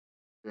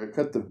I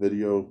cut the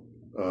video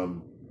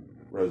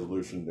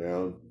resolution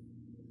down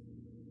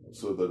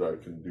so that I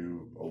can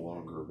do a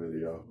longer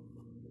video.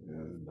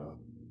 And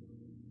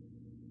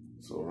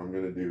so what I'm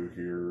going to do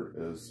here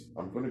is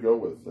I'm going to go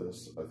with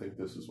this. I think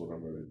this is what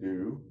I'm going to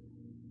do.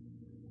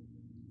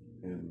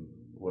 And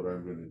what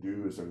I'm going to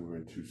do is I'm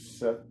going to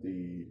set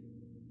the,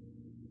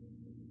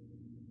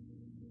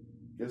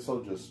 I guess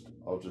I'll just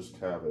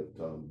have it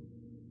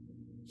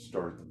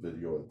start the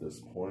video at this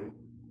point.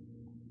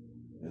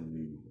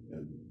 And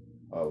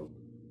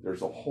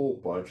there's a whole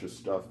bunch of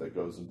stuff that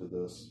goes into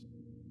this.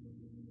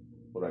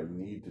 What I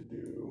need to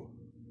do,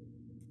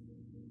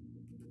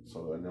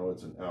 so I know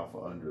it's an alpha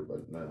under,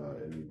 but nah,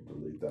 I need to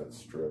delete that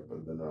strip.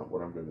 And then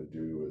what I'm going to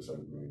do is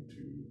I'm going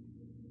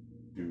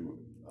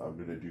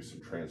to do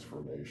some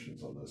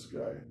transformations on this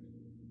guy.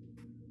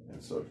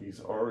 And so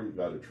he's already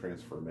got a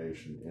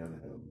transformation in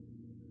him,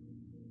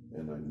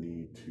 and I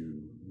need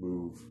to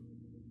move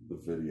the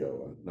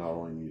video. I not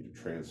only need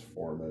to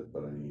transform it,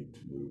 but I need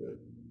to move it.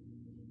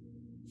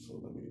 So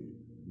let me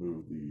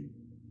move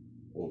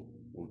we'll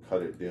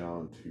cut it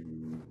down to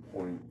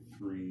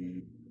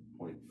 0.3,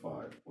 0.5,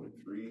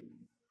 0.3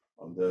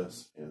 on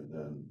this, and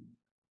then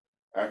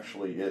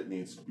actually it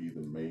needs to be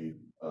the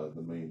main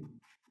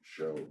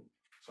show.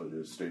 So it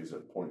just stays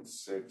at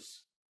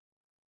 0.6,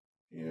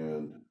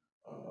 and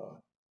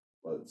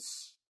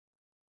let's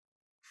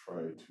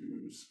try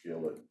to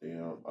scale it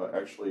down.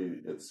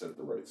 Actually, it's set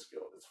the right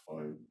scale. It's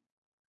fine.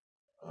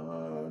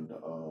 And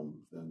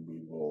then we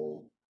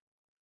will.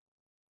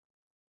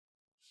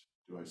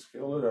 Do I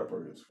scale it up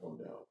or do I scale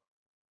it down?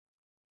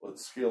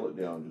 Let's scale it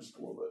down just a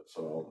little bit.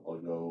 So I'll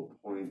go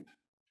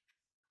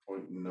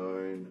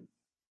 0.9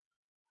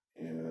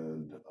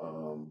 and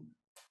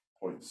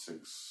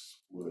 0.6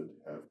 would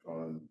have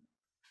gone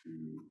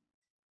to,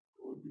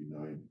 it would be 9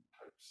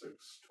 times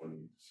 6,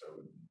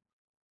 27,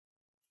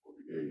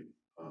 48. It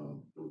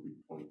would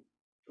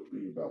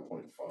be about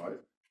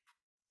 0.5.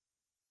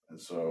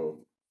 And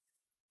so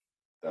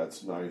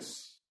that's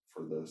nice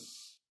for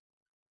this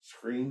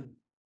screen.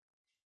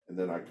 And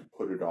then I can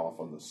put it off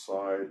on the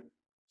side.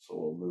 So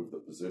we'll move the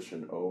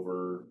position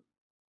over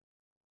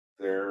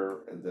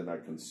there, and then I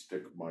can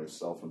stick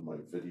myself in my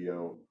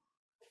video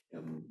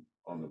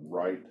on the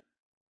right.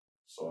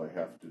 So I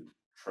have to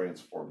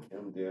transform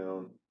him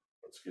down.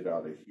 Let's get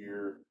out of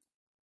here.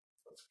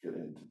 Let's get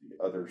into the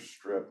other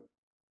strip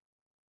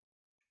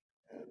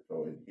and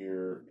go in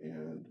here,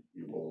 and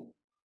we will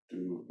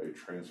do a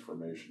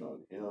transformation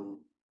on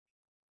him.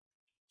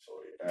 So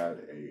we add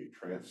a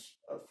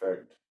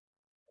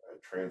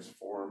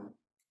transform,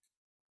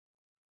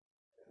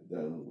 and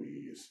then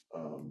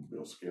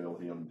we'll scale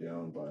him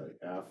down by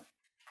half.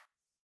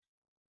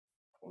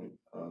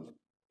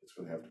 It's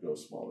going to have to go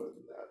smaller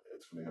than that.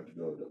 It's going to have to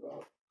go to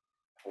about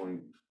 0.35.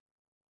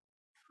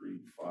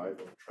 I'll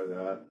try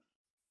that,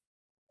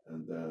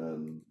 and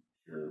then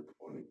here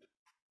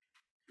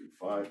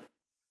 0.35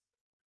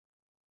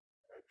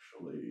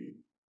 actually,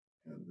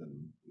 and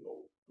then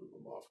we'll move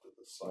them off to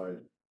the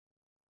side.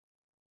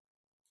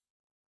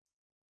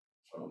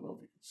 So I don't know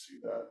if you can see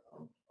that.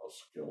 I'll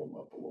scale them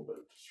up a little bit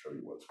to show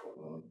you what's going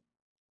on.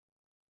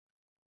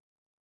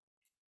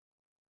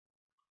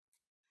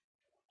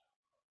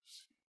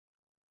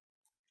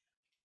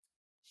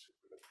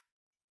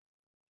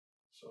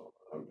 So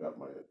I've got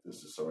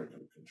this is so I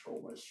can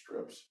control my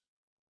strips.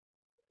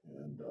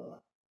 And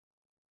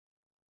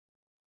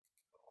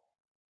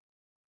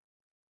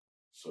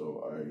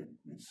so let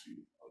me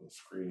see on the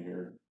screen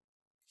here.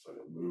 So I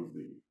can move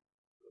the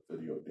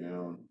video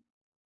down,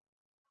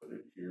 put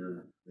it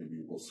here.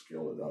 Maybe we'll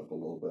scale it up a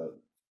little bit.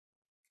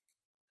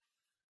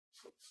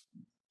 So let's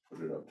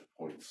put it up to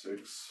 0.6,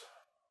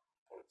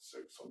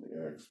 0.6 on the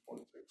X,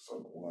 0.6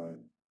 on the Y.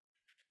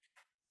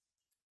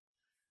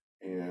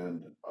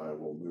 And I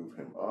will move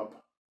him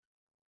up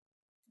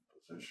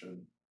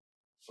position.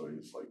 So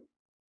he's like,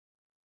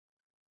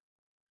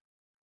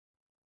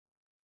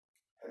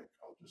 heck,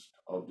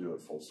 I'll do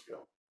it full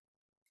scale.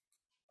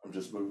 I'm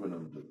just moving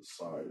him to the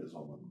side is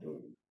all I'm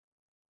doing.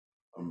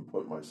 I'm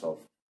putting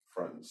myself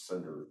front and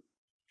center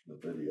in the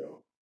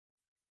video.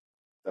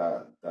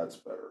 That's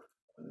better.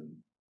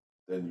 And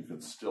then you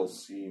can still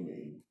see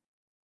me,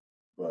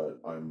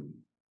 but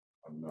I'm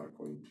not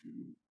going to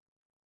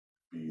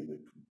be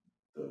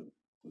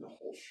the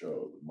whole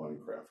show. The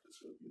Minecraft is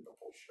going to be the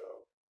whole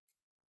show.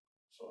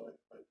 So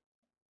I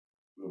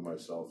move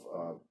myself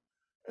up,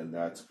 and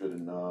that's good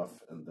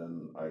enough. And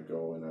then I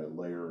go and I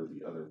layer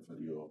the other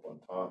video up on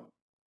top.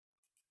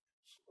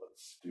 So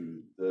let's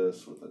do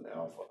this with an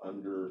alpha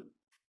under,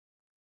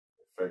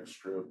 effect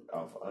strip,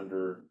 alpha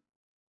under.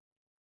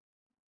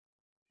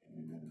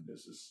 And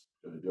this is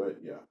going to do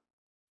it, yeah.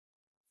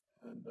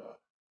 And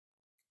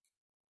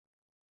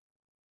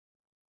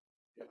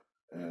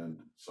and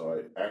so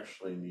I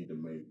actually need to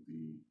make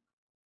the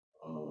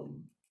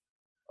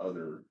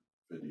other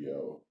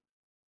video.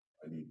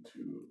 I need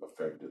to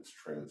affect its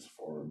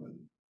transform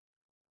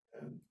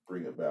and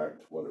bring it back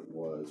to what it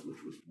was,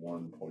 which was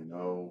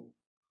 1.0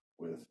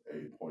 with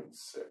a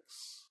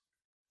 0.6.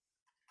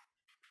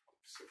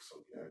 6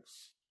 on the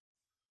X.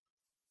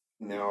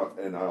 now,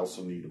 and I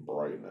also need to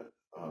brighten it.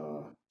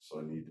 So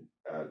I need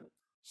to add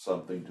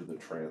something to the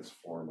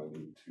transform. I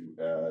need to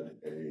add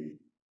a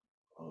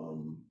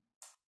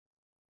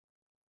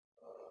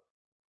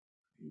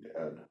need to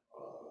add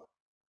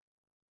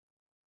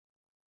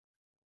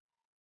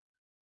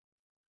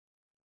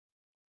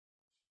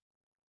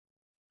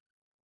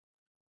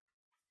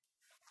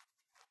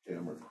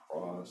gamma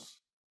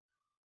cross.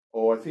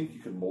 Oh, I think you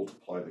can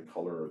multiply the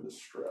color of the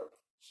strip.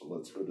 So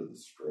let's go to the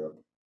strip.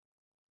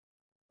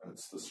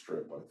 That's the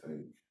strip, I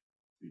think.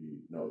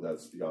 No,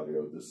 that's the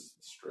audio. This is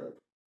the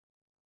strip.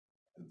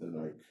 And then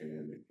I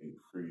can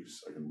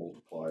increase, I can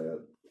multiply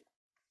it.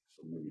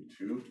 So maybe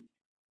 2.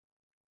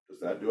 Does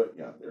that do it?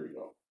 Yeah, there you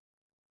go.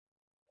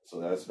 So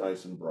that's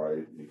nice and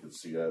bright. You can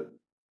see it.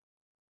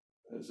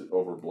 Is it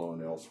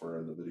overblown elsewhere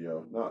in the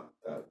video? Not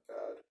that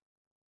bad.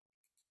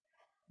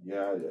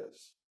 Yeah, it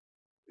is.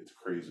 It's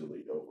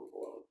crazily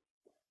overblown.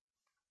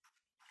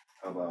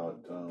 How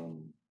about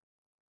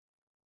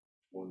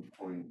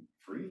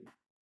 1.3?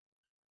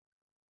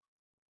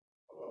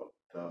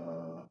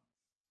 About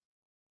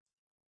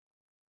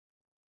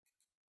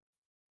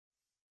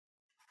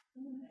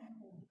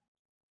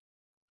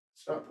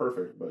it's not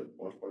perfect, but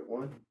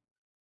 1.1.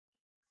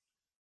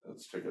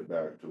 Let's take it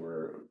back to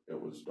where it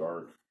was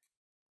dark.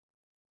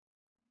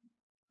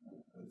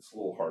 It's a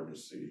little hard to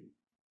see.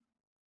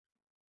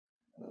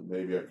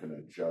 Maybe I can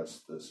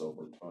adjust this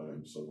over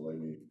time. So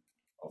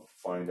I'll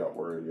find out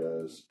where it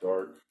is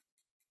dark,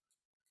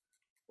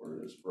 where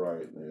it is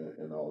bright,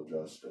 and I'll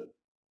adjust it.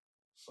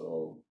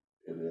 So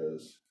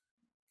it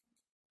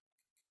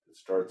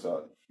starts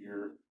out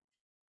here.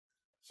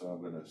 So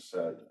I'm going to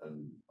set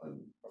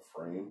a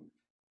frame.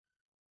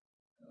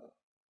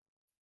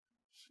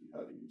 See,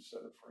 how do you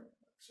set a frame?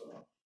 It's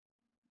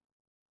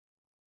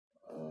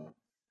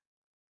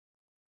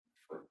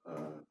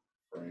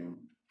frame.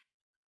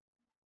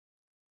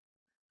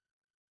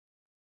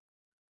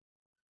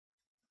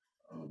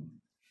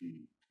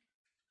 Key.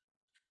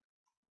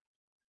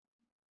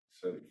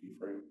 Set a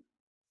keyframe.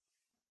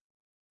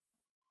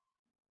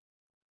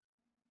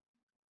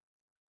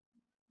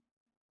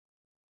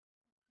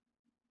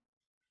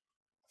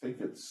 I think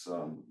it's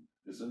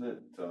isn't it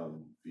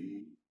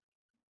V?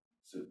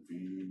 Is it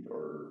V,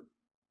 or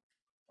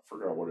I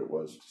forgot what it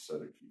was to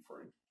set a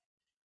keyframe.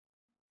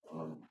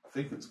 I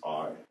think it's I.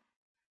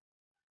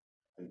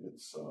 I think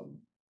it's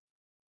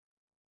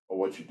well,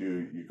 what you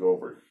do, you go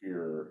over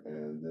here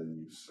and then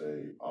you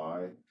say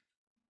I.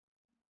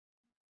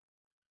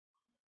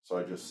 So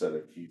I just set a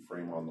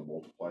keyframe on the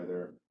multiply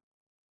there,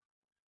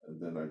 and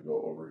then I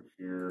go over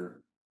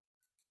here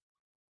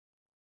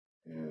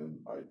and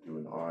I do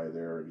an I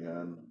there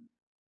again,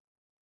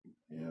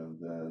 and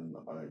then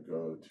I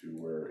go to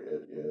where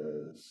it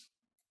is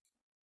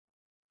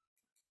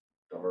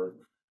dark,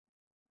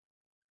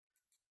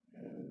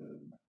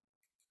 and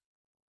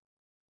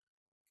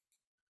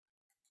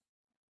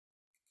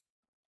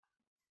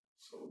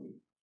so let me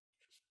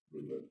just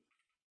move it.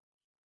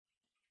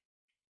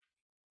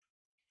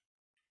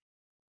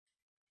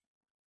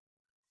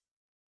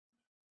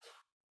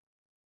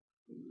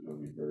 It's going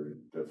to be very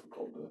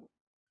difficult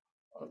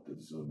to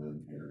zoom in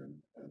here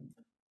and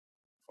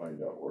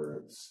find out where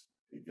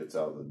it gets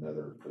out of the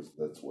nether, because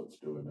that's what's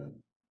doing it.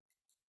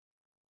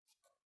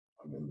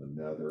 I'm in the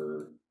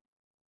nether,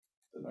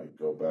 then I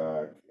go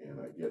back and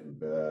I get in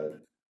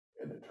bed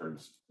and it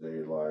turns to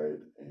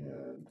daylight,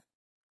 and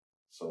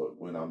so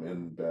when I'm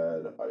in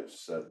bed I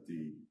set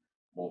the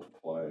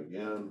multiply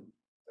again,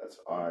 that's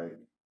I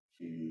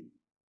key,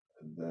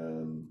 and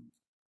then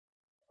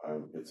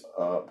it's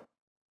up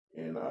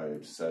and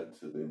I set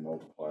to the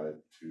multiply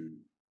to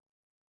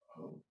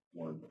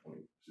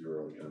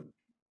 1.0 again,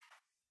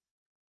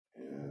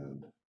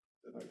 and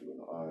then I do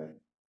an I.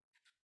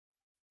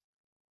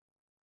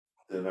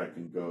 Then I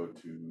can go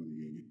to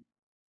the,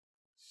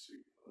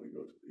 let me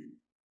go to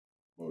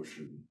the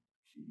motion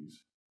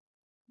keys,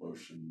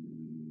 motion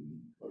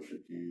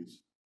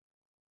keys,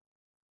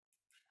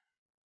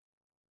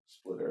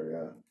 split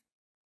area,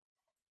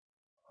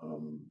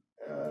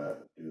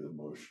 do the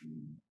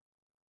motion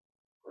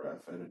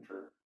graph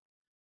editor.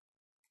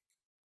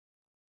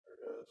 There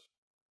it is.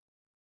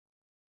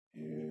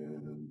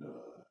 And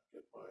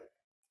get my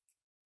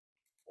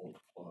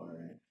multiply,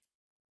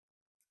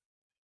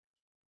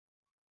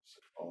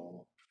 set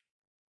all,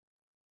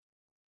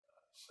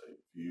 say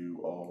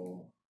view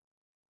all,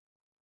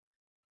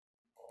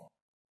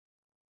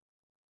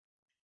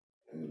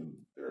 and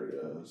there it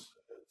is.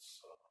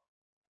 It's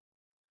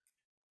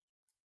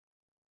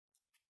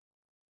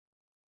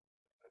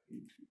I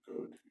need to go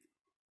to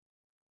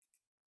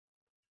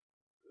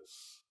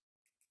this,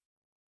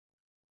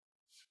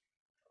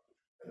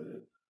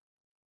 edit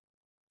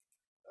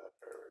that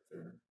right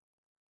there.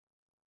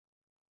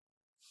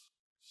 Let's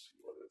see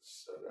what it's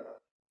set at.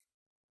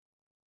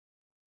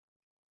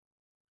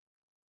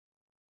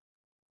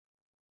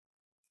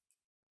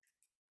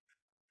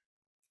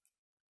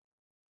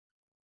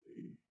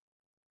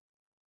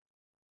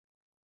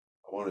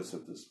 I want to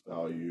set this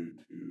value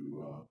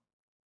to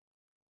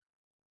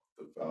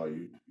the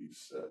value to be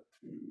set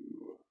to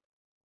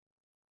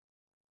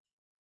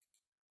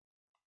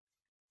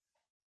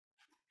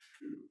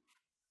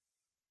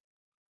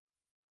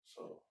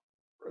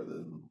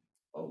than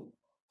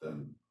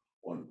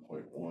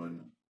 1.1,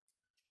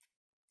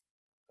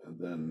 and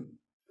then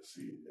you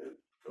see it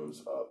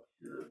goes up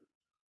here.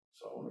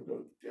 So I want to go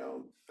down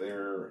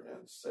there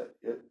and set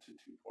it to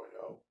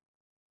 2.0.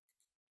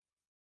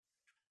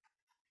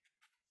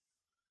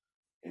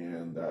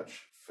 And that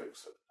should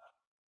fix it.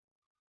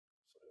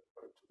 So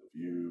back to the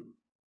view.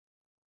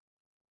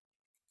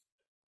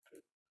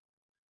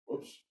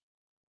 Whoops.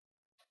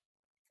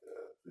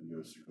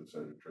 Video sequence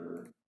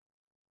editor.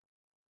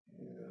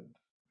 And we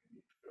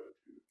need to go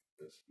to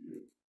this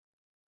view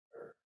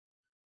there.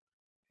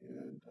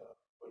 And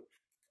look,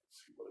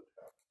 see what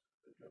happened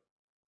to the video.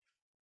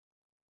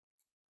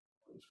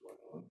 What is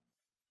going on?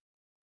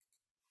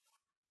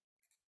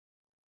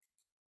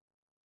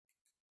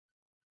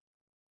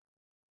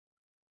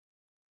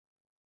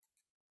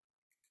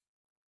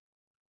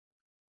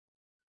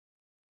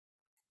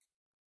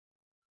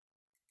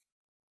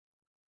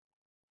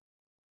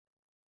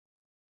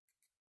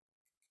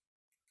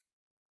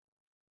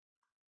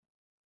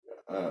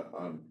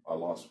 I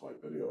lost my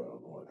video. I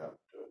don't know what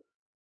happened to it.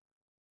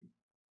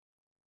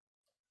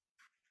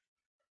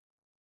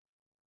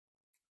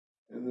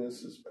 And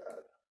this is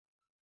bad.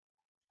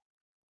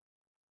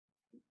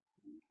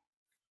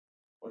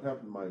 What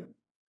happened to my? It's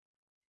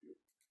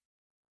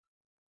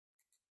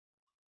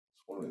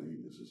one of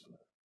these, isn't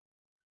it?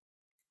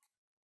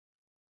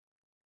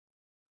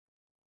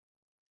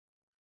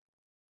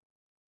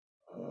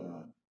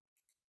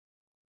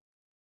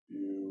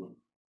 View.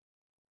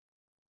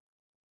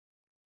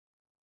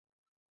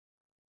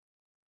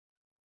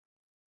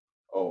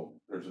 Oh,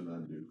 there's an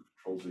undo.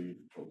 Control Z,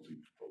 Control Z,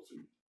 Control Z.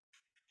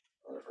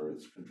 Or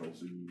it's Control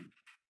Z.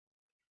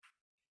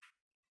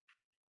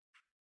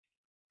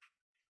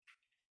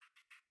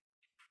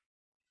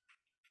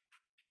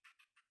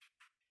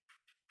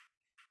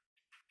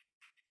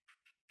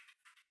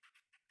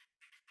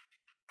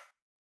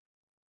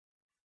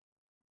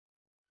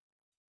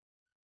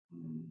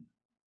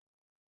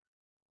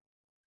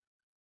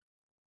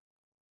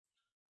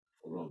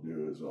 What I'll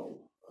do is I'll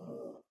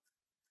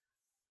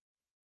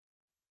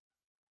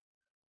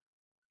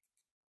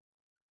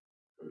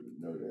go to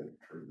node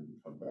editor and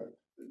then come back to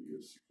video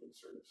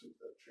sequencer and see if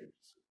that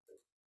changes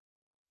anything.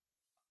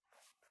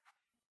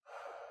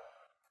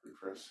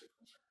 Refresh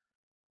sequencer.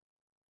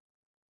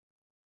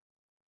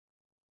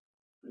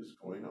 What is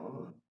going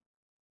on?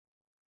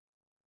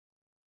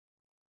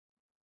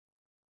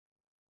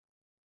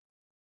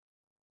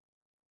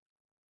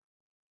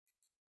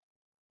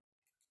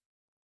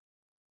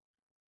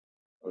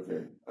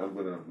 Okay, I'm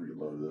going to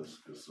reload this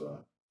because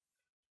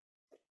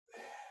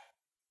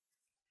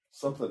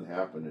something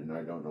happened and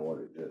I don't know what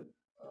it did.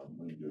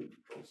 Let me do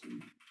Control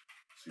C,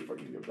 see if I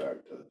can get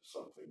back to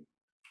something.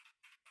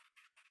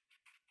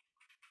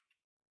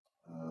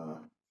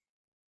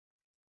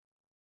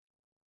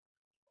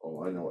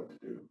 Oh, I know what to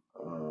do.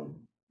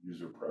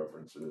 User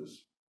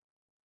preferences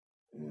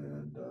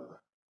and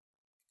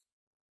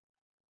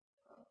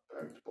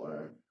back to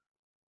black.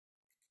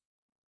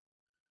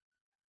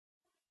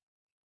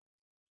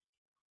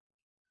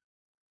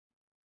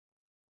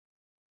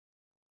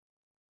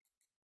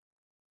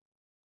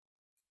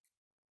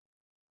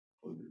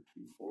 Blender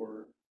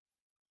 2.4.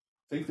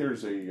 I think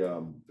there's a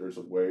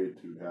way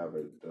to have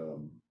it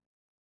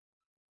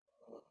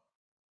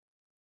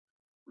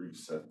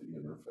reset the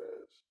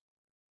interface.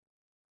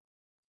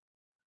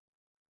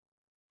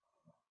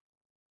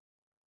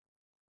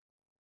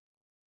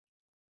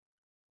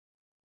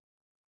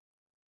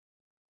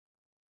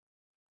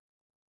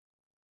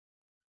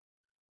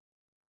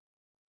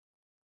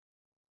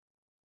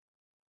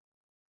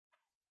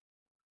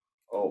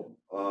 Oh,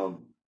 I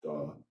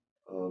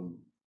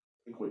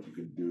think what you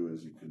can do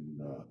is you can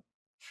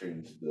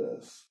change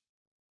this.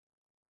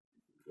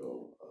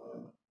 Go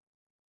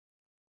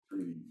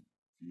 3D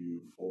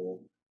view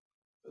full.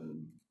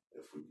 Then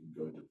if we can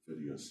go to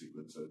video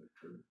sequence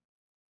editor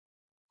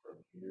from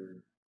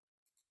here.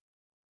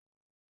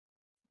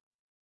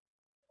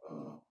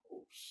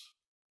 Oops.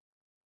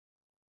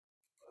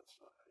 That's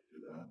not how you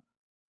do that.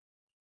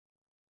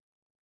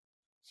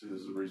 See,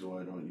 this is the reason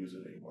why I don't use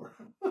it anymore.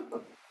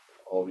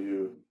 All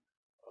view.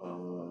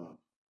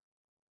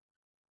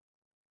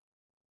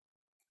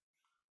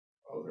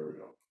 Oh, there we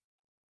go.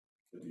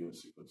 Video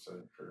sequence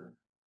editor.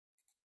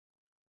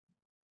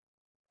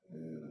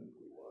 And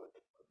we want.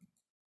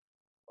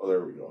 Oh,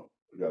 there we go.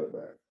 We got it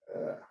back.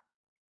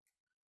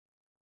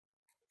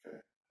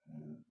 Okay.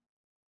 And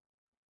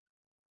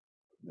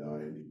now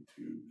I need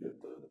to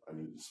I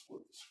need to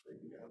split the screen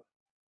again.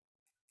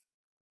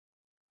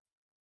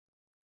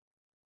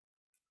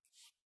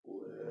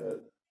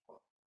 Split.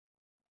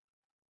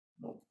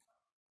 Nope.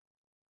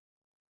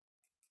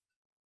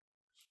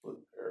 Split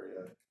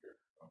area here.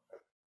 Okay.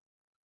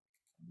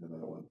 And then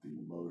I want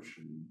the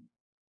motion.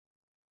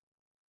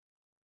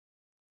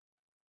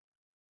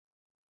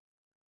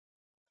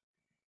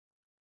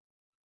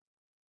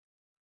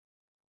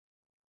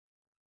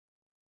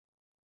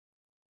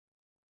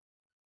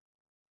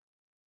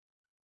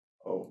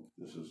 Oh,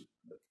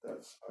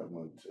 I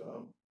want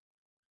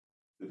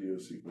video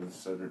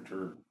sequence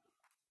editor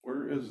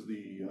Where is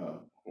the,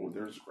 oh,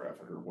 there's a graph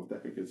editor. What the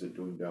heck is it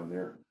doing down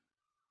there?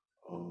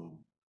 Oh,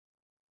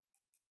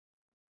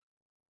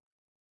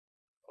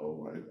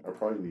 I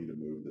probably need to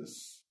move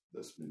this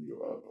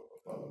menu up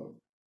above.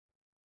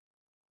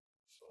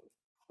 So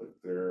click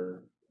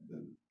there, and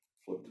then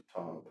flip to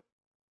top.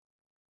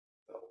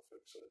 That'll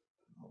fix it.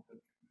 And I'll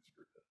hit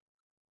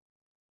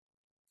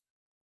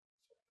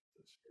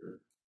this here.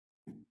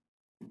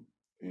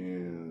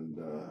 And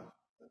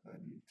I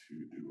need to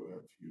do a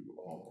view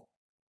all.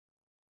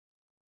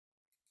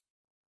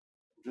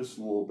 I'm just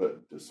a little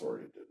bit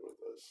disoriented with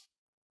this.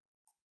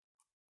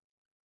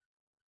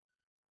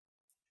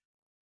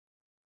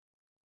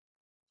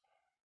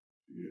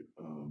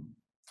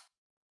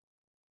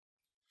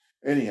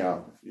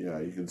 Anyhow, yeah,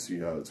 you can see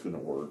how it's going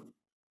to work.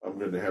 I'm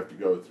going to have to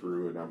go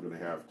through and I'm going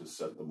to have to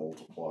set the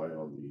multiply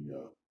on the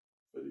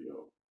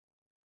video.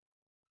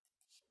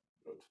 So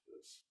go to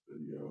this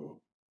video.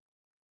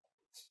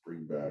 Let's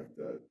bring back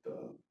that,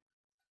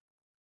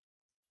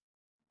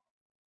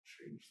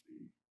 change the,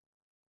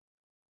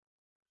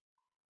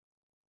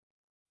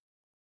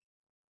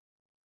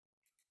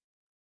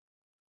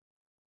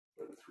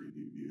 go to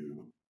 3D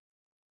view.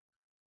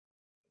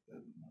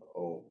 And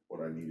oh,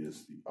 what I need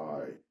is the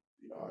eye,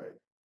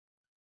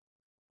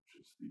 which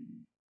is the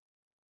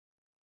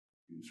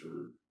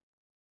user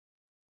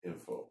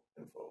info.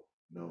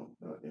 No,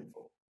 not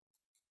info.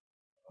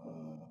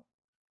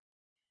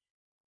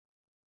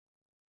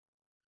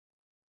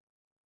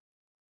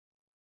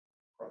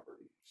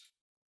 Properties.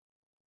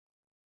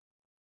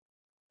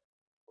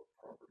 Put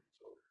properties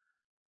over.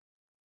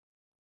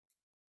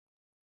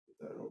 Put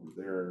that over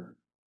there.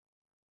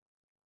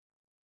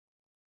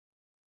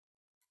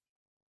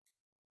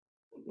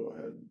 We'll go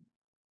ahead and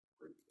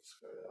bring this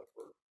guy up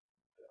or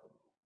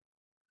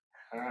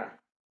down.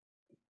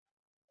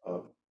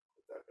 Up.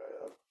 Put that guy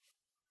up.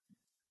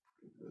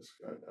 Bring this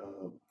guy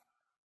up.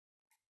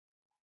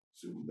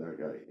 Zoom that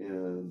guy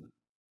in.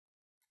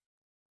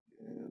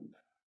 And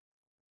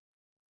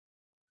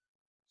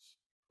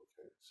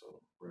okay, so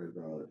right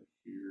about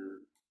here.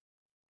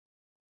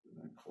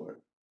 And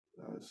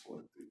I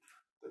select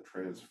the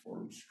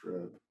transform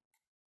strip.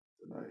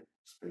 Then I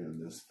expand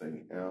this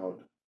thing out.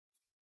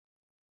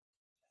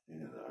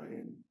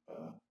 And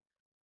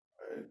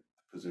the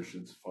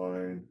position's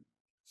fine,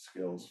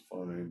 scale's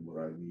fine.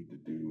 What I need to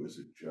do is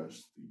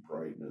adjust the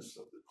brightness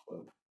of the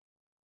clip.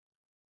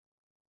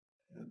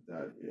 And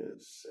that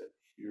is set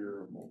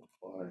here,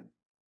 multiply.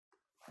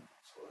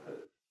 So I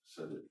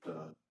set it,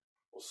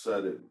 we'll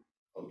set it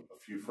a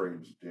few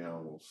frames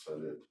down. We'll set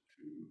it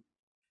to,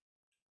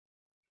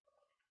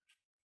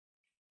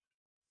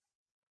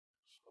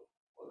 so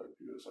what I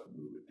do is I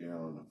move it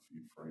down a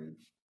few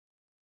frames.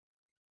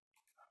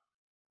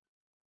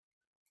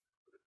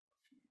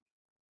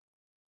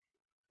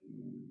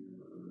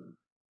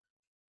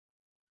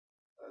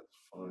 That's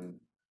fine.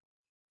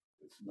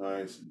 It's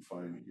nice and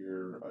fine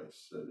here. I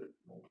set it,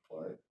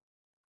 multiply,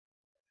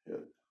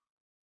 hit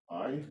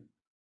I, and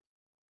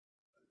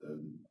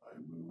then I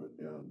move it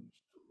down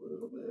just a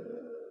little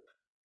bit.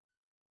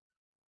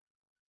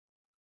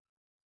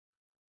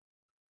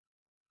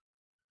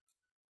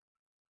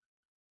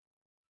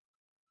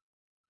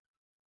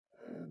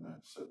 And I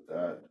set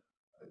that.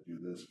 I do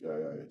this guy,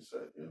 I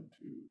set him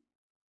to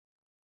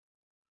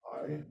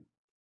I.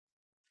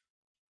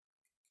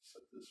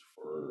 Set this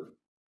for,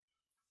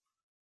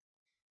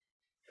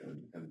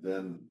 and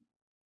then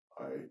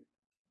I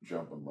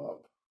jump him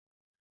up.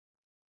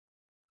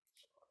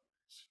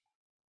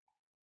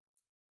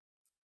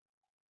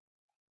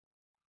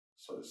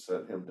 So I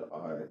set him to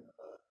I.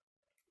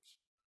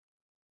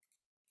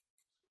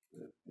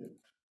 And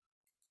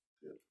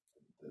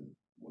then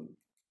one,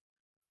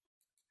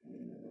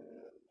 and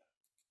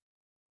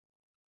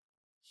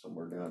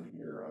somewhere down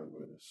here, I'm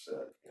going to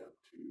set him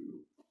to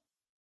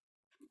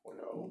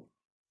 2.0.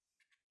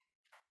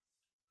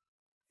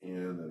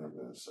 And then I'm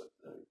going to set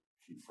the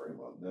keyframe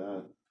on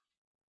that.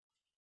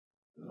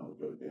 And I'll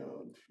go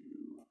down to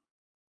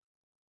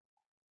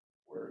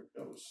where it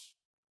goes,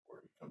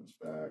 where he comes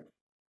back.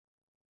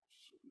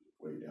 So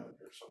way down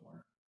here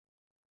somewhere.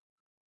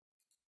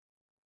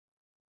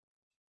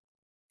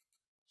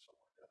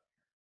 Somewhere down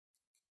here.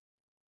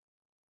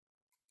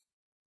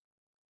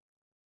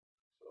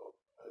 So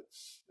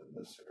it's in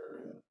this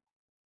area.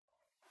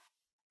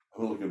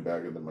 I'm looking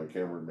back at my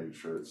camera to make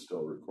sure it's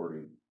still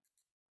recording.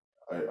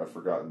 I've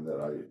forgotten that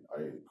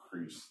I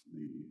increased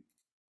the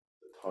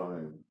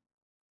time,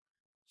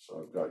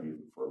 so I've got you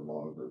for a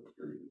longer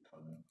period of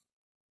time.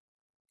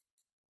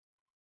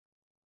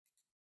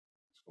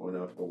 It's going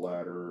out to the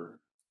ladder,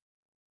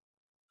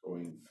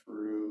 going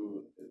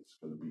through. It's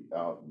going to be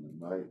out in the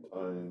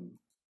nighttime.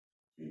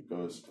 He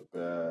goes to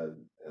bed,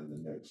 and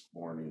the next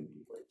morning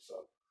he wakes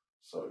up.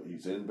 So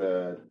he's in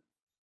bed,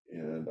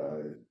 and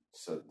I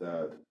set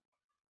that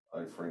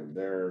iframe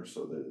there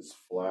so that it's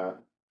flat,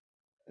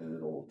 and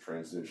it'll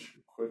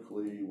transition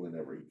quickly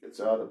whenever he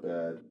gets out of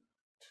bed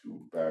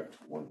to back to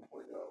 1.0,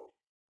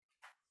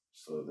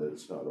 so that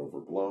it's not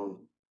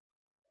overblown.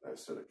 And I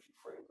set a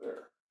keyframe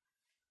there.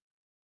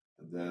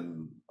 And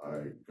then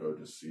I go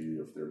to see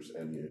if there's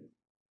any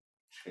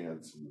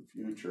chance in the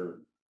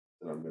future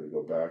that I'm going to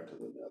go back to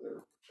the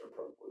nether, which I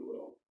probably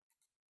will.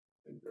 I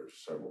think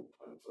there's several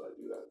times that I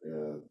do that.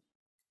 And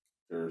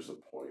there's a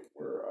point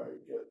where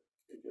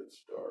it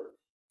gets dark.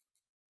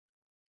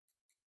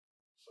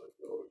 So I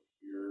go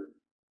here,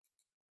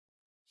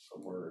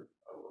 somewhere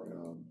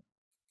around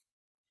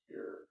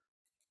here.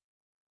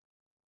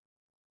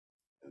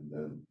 And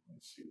then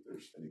let's see if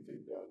there's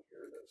anything down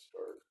here that's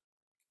dark.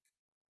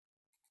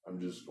 I'm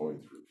just going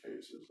through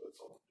cases, that's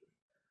all I'm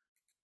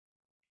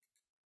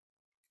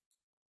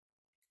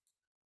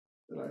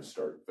doing. Then I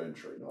start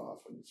venturing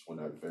off, and it's when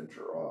I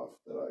venture off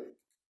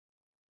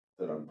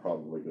that I'm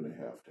probably going to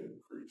have to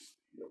increase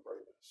the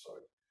brightness. So I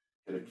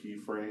hit a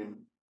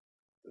keyframe,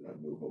 then I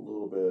move a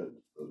little bit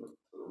to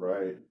the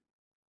right,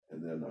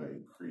 and then I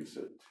increase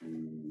it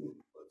to,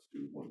 let's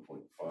do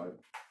 1.5.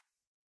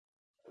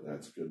 And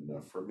that's good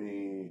enough for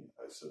me.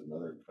 I set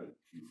another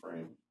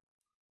keyframe,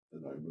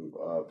 then I move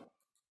up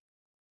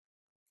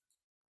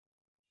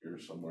here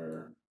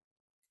somewhere.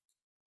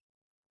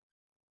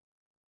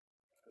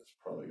 It's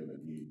probably going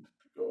to need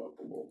to go up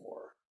a little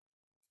more.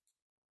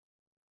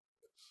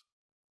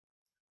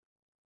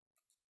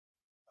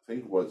 I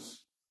think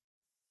what's,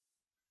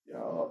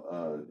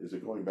 is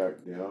it going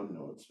back down?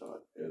 No, it's not.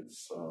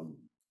 It's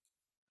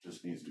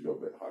just needs to go a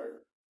bit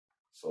higher.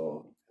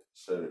 So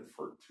set it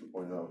for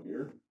 2.0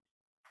 here.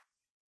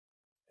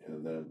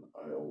 And then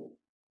I'll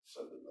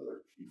set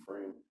another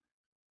keyframe.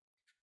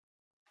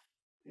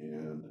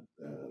 And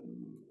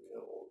then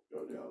it'll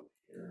go down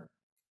here.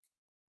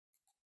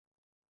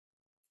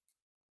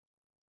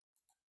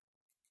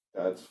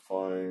 That's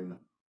fine.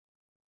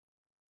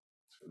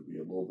 It's going to be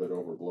a little bit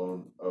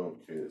overblown.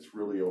 Okay, it's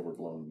really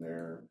overblown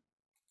there.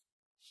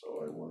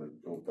 So I want to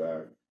go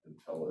back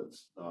until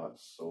it's not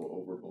so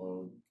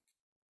overblown,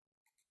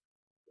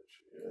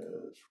 which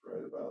is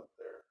right about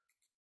there.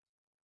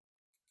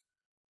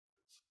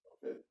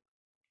 Okay,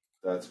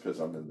 that's because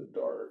I'm in the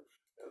dark.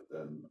 And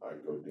then I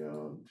go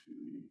down to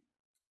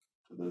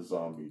the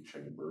zombie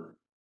chamber,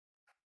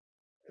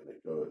 and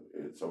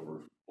it's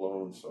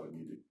overblown, so I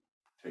need to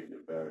take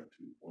it back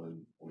to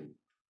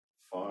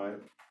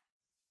 1.5,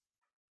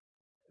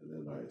 and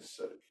then I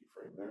set a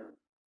keyframe there,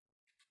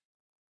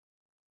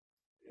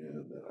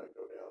 and then I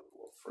go down a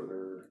little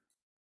further.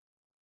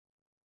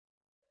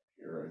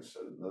 Here I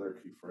set another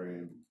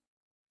keyframe.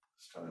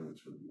 This time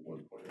it's going to be 1.0,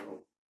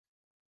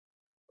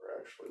 or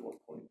actually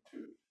 1.2.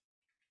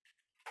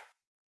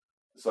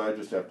 So I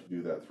just have to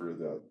do that through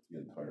the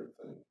entire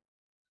thing.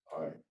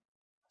 I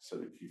set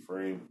a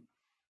keyframe,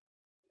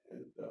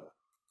 and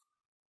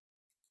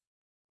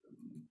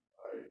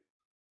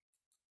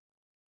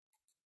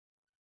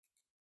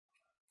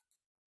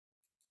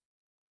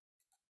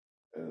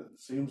it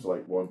seems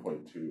like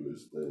 1.2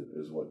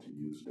 is what to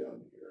use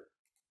down here.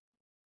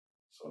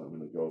 So I'm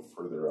going to go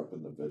further up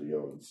in the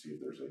video and see if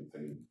there's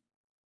anything.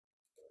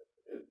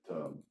 It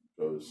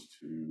goes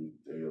to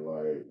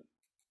daylight,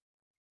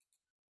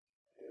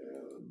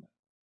 and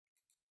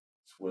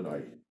it's when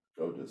I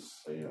go to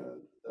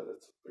sand that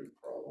it's a big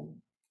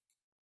problem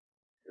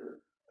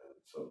here. And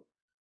so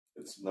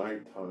it's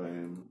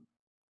nighttime.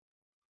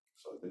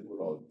 So I think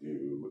what I'll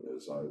do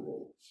is I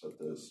will set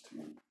this to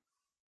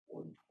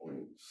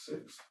 1.6,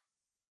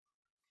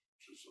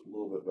 which is a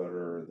little bit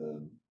better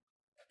than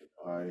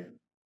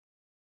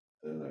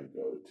then I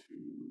go to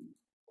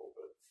a little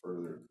bit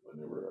further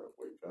whenever I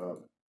wake up.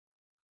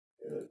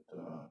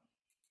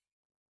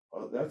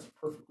 That's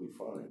perfectly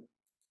fine.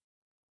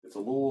 It's a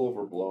little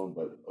overblown,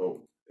 but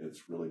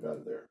it's really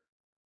bad there.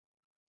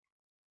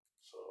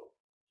 So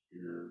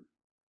here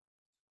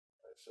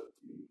I set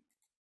the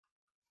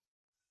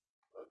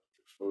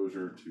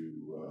exposure to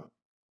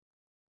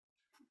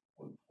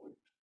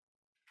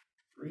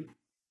 1.3.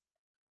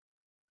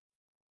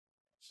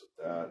 Set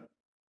that,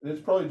 and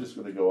it's probably just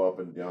going to go up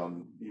and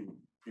down.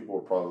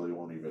 People probably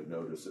won't even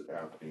notice it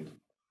happening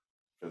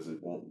because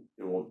it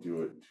won't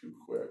do it too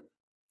quick.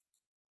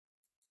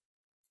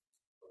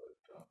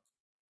 But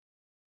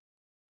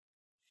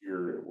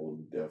here it will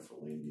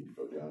definitely need to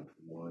go down to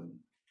 1,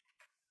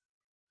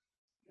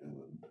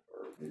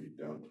 or maybe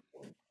down to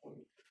 1.1,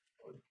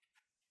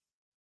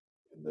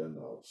 and then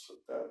I'll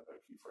set that a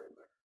keyframe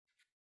there.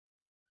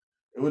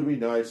 It would be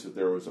nice if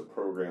there was a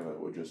program that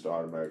would just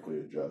automatically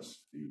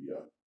adjust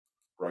the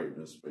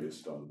brightness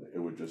based on it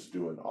would just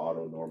do an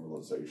auto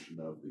normalization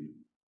of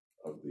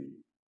the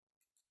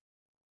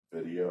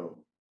video.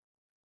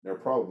 There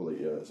probably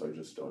is. I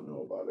just don't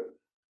know about it.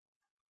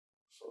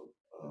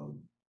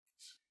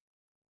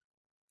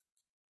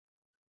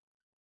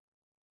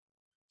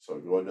 So I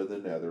go into the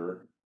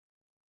nether.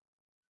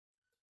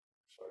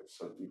 So I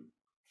set the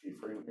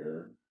keyframe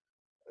here,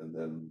 and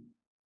then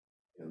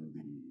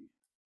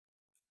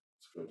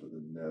let's go to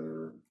the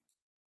nether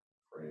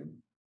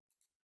frame.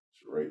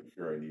 So right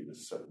here I need to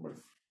set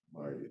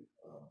my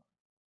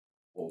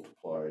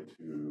multiply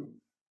to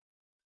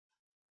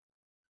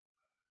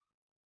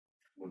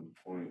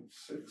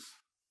 1.6.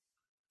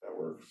 That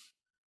works.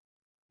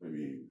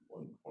 Maybe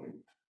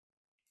 1.5.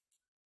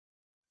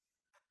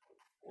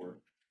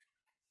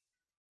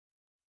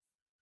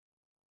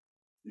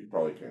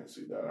 probably can't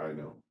see that, I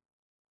know.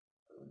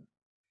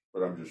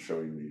 But I'm just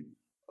showing you,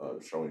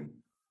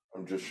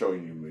 I'm just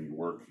showing you me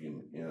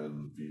working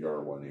in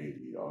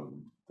VR180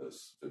 on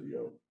this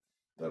video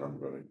that I'm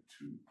going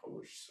to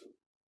publish soon.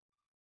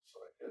 So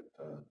I hit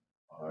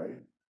I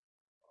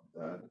on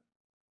that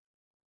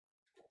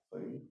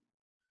thing.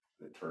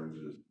 It turns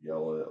it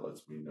yellow. It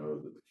lets me know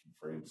that the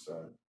keyframe's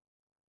set.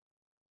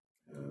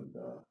 And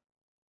I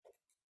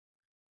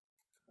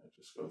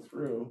just go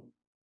through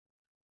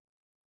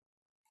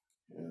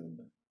and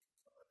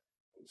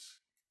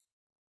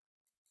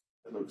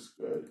it looks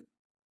good.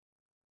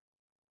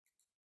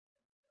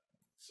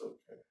 It's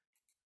okay.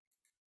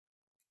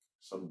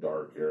 Some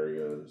dark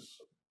areas,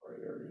 some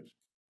bright areas.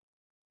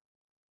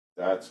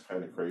 That's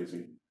kind of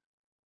crazy.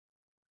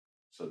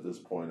 So at this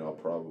point, I'll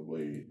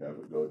probably have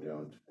it go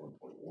down to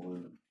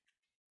 1.1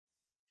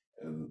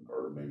 and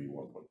or maybe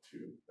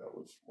 1.2. That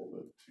was a little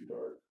bit too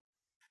dark.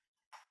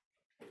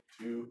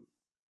 2.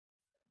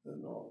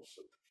 Then I'll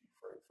set the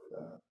keyframe for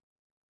that.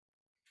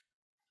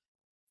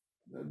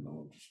 And then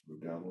I'll just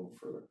move down a little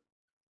further.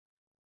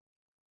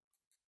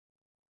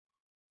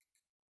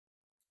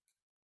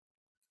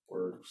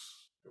 Works.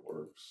 It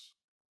works.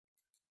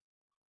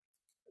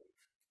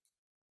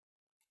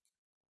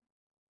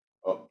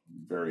 Oh,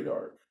 very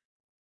dark.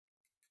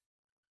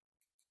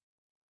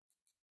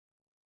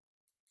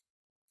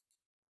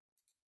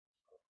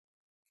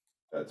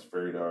 That's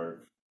very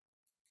dark.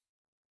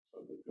 So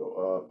I'm going to go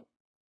up.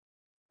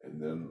 And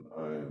then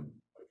I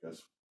guess,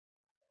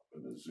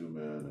 I'm going to zoom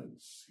in and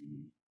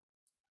see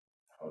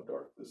how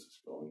dark this is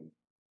going.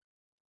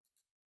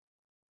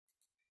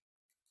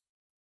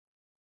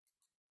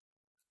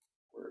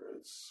 Where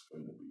it's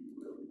going to be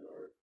really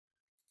dark.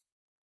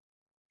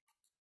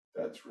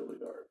 That's really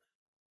dark.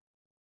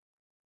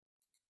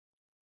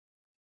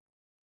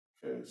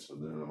 Okay, so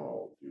then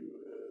all I'll do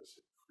is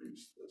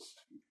increase this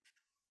to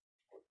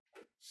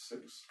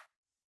 6.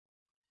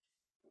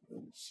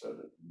 And set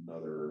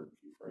another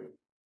keyframe.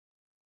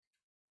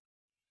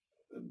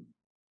 Then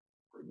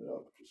bring it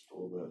up just a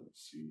little bit and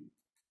see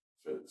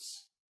if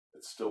it's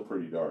still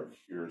pretty dark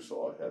here,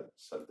 so I had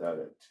set that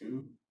at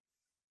 2.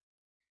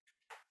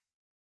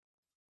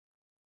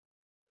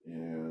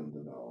 And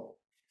then I'll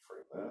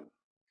keyframe that.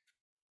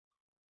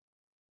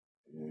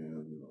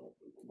 And then I'll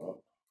move them up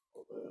a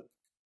little bit.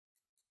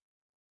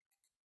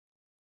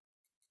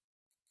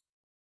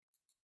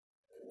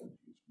 And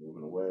he's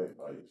moving away.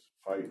 He's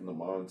fighting the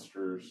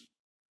monsters.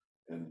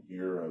 And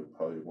here I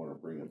probably want to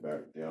bring it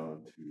back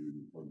down to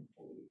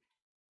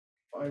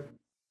 1.5.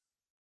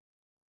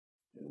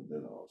 And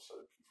then I'll set a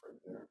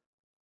keyframe there.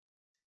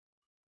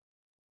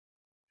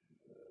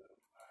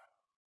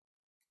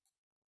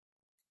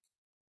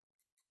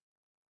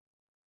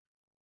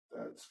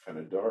 That's kind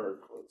of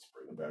dark. Let's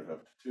bring it back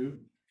up to 2.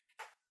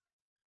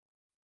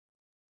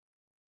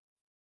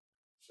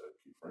 Set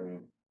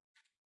keyframe.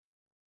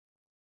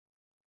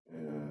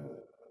 And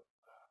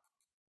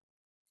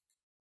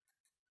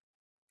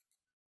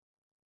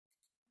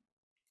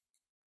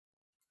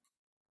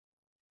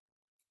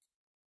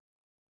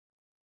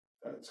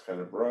that's kind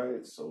of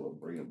bright, so we'll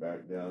bring it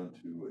back down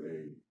to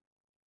a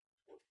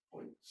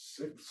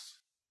 0.6.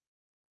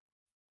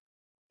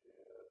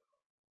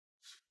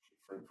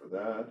 Keyframe for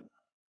that.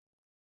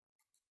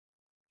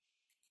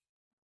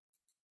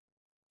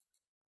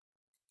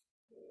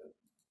 And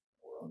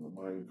we're on the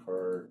mine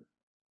cart.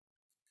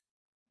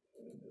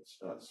 And it's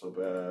not so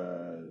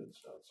bad.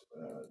 It's not so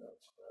bad. Not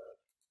so bad.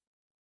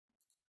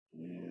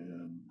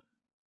 And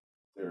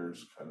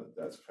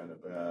that's kind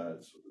of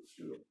bad. So let's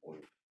do a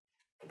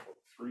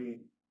 1.3.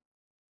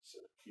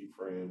 Set a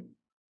keyframe.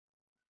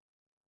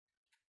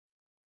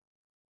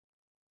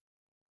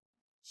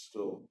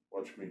 Still,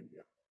 watch me.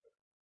 Yeah.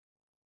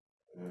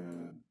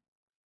 And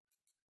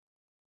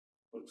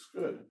looks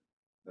good.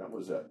 That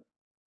was it.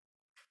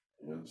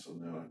 And so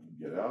now I can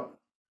get out.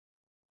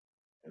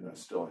 And I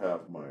still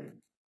have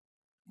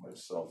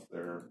myself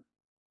there.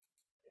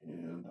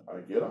 And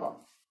I get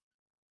off.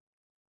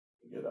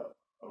 Get up.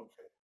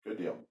 Okay, good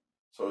deal.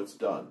 So it's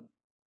done.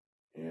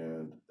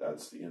 And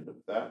that's the end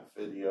of that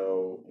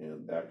video.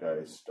 And that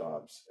guy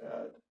stops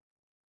at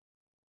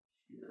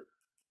here.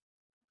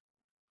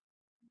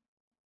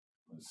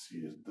 Let's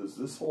see, does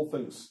this whole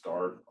thing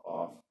start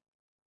off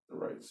the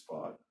right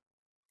spot?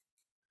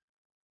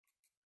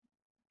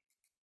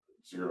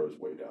 0 is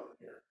way down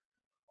here.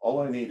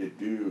 All I need to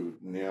do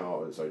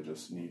now is I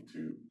just need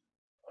to,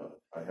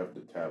 I have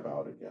to tab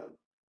out again.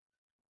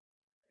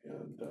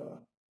 And I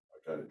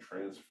got to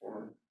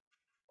transform.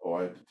 Oh,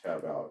 I have to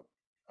tab out.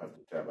 I have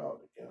to tab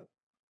out again.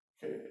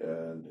 Okay,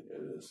 and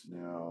it is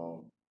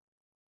now,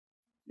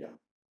 yeah.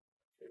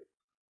 Okay.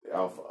 The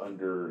alpha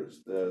under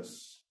is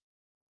this.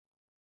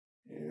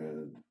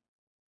 And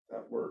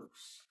that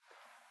works.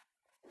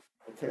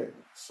 Okay,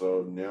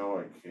 so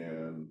now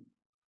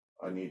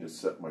I need to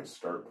set my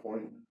start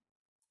point.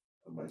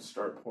 And my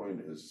start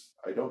point is,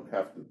 I don't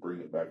have to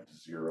bring it back to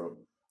 0.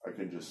 I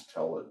can just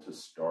tell it to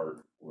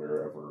start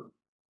wherever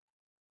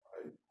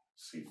I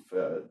see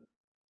fit.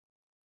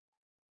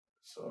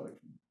 So I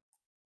can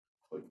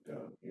click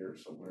down here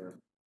somewhere.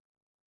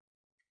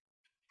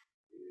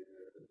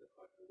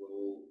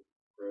 Will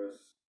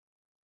Press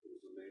is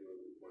the name of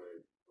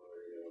my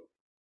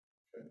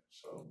Okay,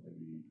 so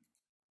maybe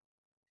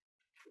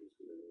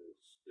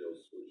skill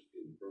switch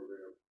in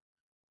program,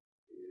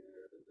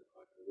 and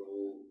I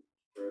will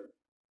spread.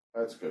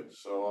 that's good.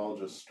 So I'll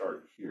just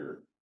start here.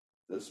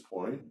 This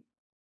point,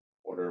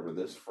 whatever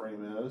this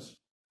frame is,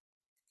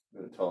 I'm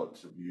going to tell it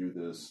to view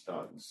this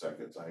not in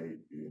seconds. I hate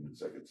viewing in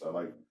seconds. I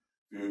like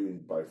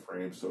viewing by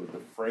frame. So the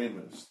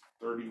frame is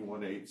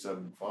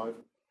 31875.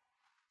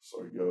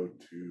 So I go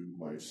to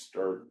my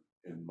start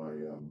in my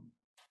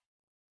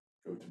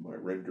go to my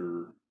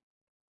render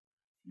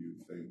view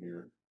thing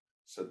here.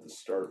 Set the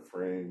start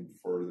frame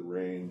for the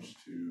range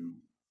to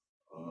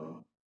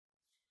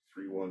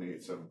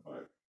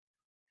 31875.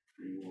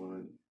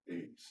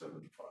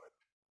 31875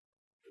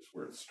 is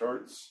where it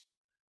starts,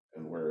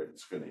 and where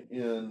it's going to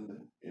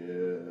end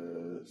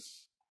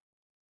is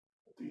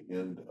at the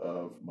end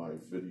of my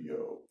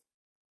video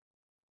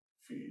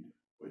feed,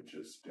 which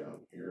is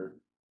down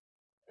here,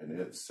 and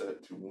it's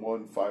set to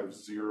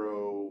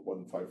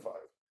 150155.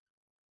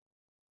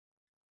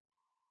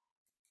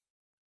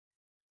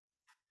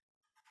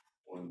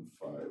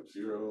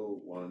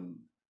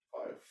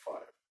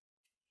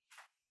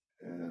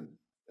 And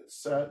it's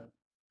set.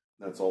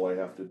 That's all I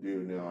have to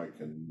do now. I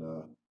can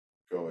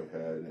go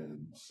ahead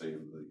and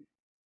save the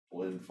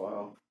blend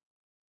file,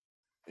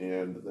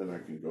 and then I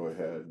can go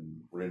ahead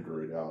and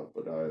render it out.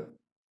 But I'll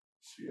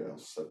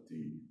set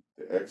the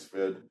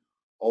XVID.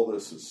 All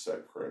this is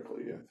set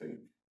correctly, I think.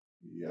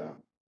 Yeah,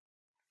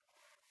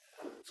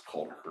 it's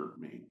called Hurt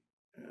Me,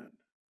 and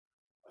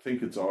I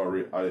think it's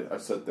already. I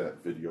set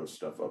that video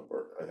stuff up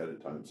ahead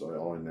of time, so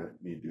all I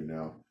need to do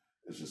now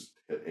is just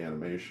hit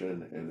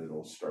animation, and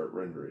it'll start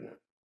rendering it.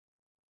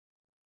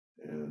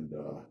 And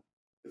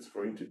it's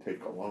going to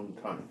take a long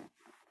time.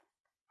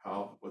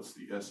 What's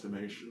the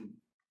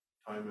estimation?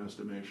 Time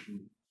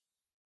estimation?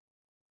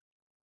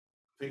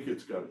 I think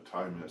it's got a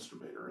time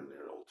estimator in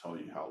there. It'll tell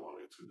you how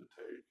long it's going to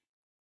take.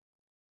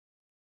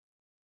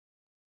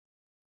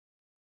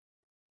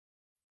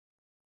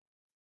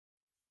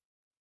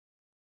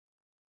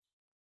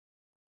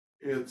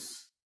 It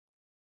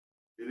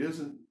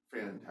isn't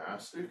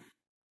fantastic.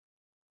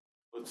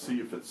 Let's see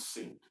if it's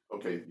synced.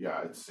 Okay,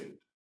 yeah, it's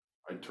synced.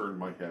 I turned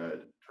my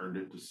head, turned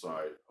it to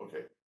side.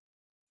 Okay.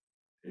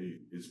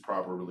 It's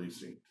properly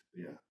synced.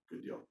 Yeah,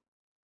 good deal.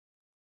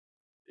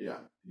 Yeah,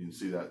 you can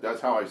see that. That's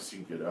how I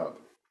sync it up.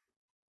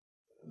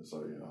 And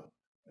so, yeah,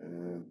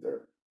 and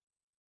there.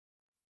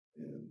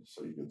 And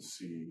so you can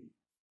see.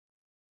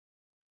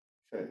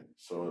 Okay,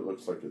 so it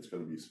looks like it's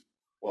going to be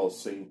well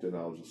synced, and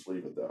I'll just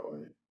leave it that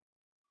way.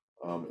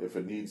 If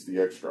it needs the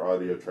extra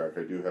audio track,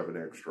 I do have an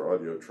extra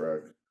audio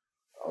track.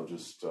 I'll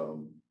just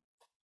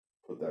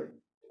put that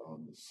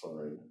on the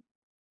side.